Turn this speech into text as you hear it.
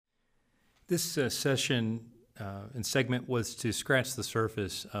This session and segment was to scratch the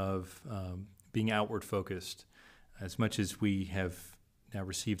surface of being outward focused. As much as we have now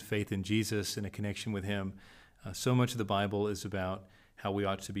received faith in Jesus and a connection with Him, so much of the Bible is about how we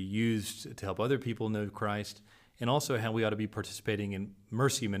ought to be used to help other people know Christ, and also how we ought to be participating in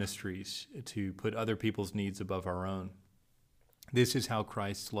mercy ministries to put other people's needs above our own. This is how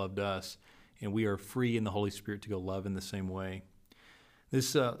Christ loved us, and we are free in the Holy Spirit to go love in the same way.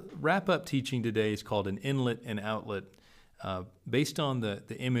 This wrap-up teaching today is called an inlet and outlet, based on the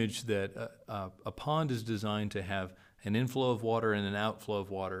image that a pond is designed to have an inflow of water and an outflow of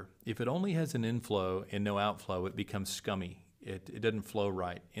water. If it only has an inflow and no outflow, it becomes scummy. It doesn't flow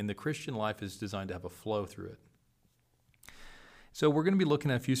right. And the Christian life is designed to have a flow through it. So we're going to be looking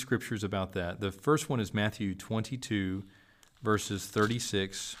at a few scriptures about that. The first one is Matthew 22, verses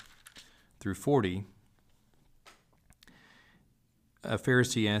 36 through 40. A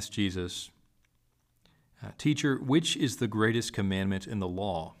Pharisee asked Jesus, "Teacher, which is the greatest commandment in the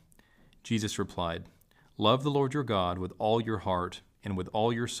law?" Jesus replied, "Love the Lord your God with all your heart and with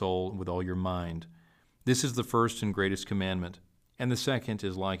all your soul and with all your mind. This is the first and greatest commandment, and the second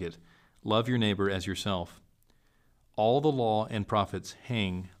is like it. Love your neighbor as yourself. All the law and prophets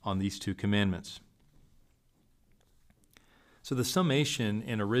hang on these two commandments." So the summation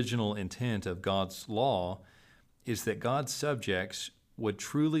and original intent of God's law is that God's subjects would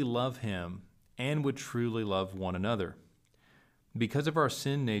truly love Him and would truly love one another. Because of our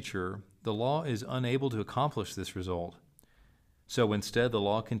sin nature, the law is unable to accomplish this result. So instead, the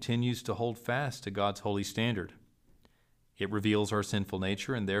law continues to hold fast to God's holy standard. It reveals our sinful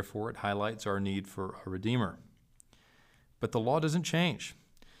nature, and therefore it highlights our need for a Redeemer. But the law doesn't change.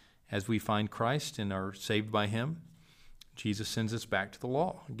 As we find Christ and are saved by Him, Jesus sends us back to the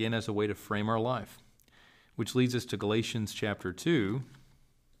law, again as a way to frame our life. Which leads us to Galatians chapter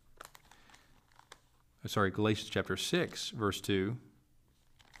 6, verse 2,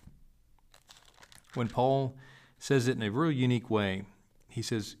 when Paul says it in a real unique way. He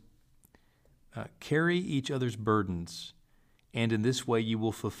says, "Carry each other's burdens, and in this way you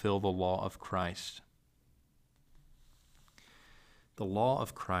will fulfill the law of Christ." The law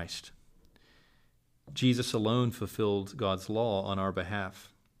of Christ. Jesus alone fulfilled God's law on our behalf.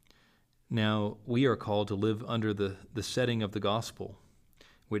 Now, we are called to live under the setting of the gospel,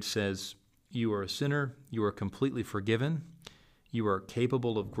 which says, you are a sinner, you are completely forgiven, you are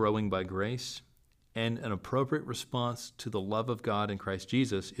capable of growing by grace, and an appropriate response to the love of God in Christ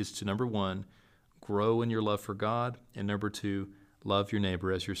Jesus is to, number one, grow in your love for God, and number two, love your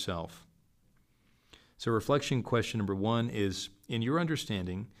neighbor as yourself. So reflection question number one is, in your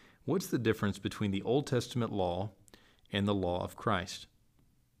understanding, what's the difference between the Old Testament law and the law of Christ?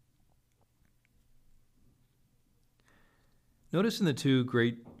 Notice in the two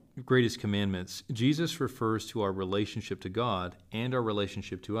greatest commandments, Jesus refers to our relationship to God and our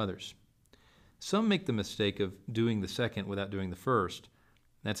relationship to others. Some make the mistake of doing the second without doing the first.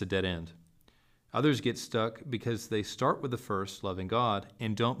 That's a dead end. Others get stuck because they start with the first, loving God,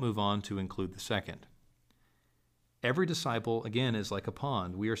 and don't move on to include the second. Every disciple, again, is like a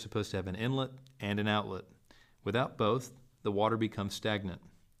pond. We are supposed to have an inlet and an outlet. Without both, the water becomes stagnant.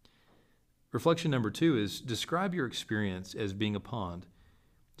 Reflection number two is, describe your experience as being a pond.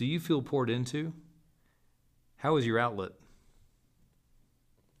 Do you feel poured into? How is your outlet?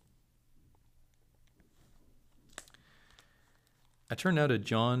 I turn now to 1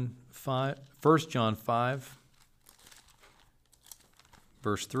 John 5,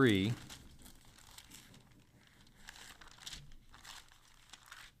 verse 3.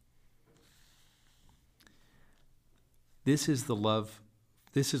 This is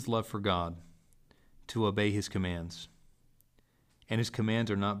love for God, to obey His commands. And His commands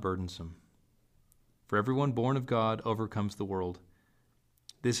are not burdensome. For everyone born of God overcomes the world.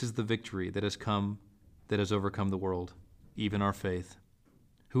 This is the victory that has overcome the world, even our faith.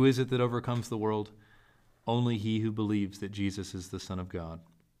 Who is it that overcomes the world? Only he who believes that Jesus is the Son of God.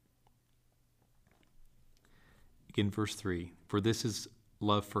 Again, verse 3, for this is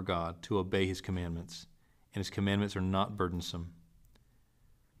love for God, to obey His commandments, and His commandments are not burdensome.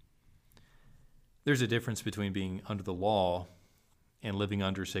 There's a difference between being under the law and living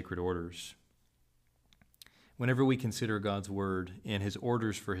under sacred orders. Whenever we consider God's word and His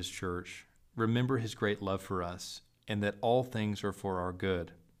orders for His church, remember His great love for us and that all things are for our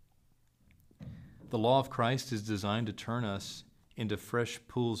good. The law of Christ is designed to turn us into fresh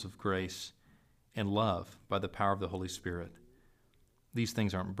pools of grace and love by the power of the Holy Spirit. These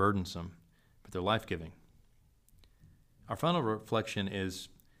things aren't burdensome, but they're life-giving. Our final reflection is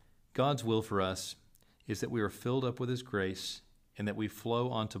God's will for us is that we are filled up with His grace and that we flow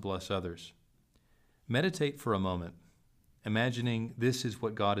on to bless others. Meditate for a moment, imagining this is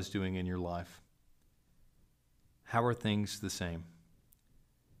what God is doing in your life. How are things the same?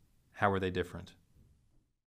 How are they different?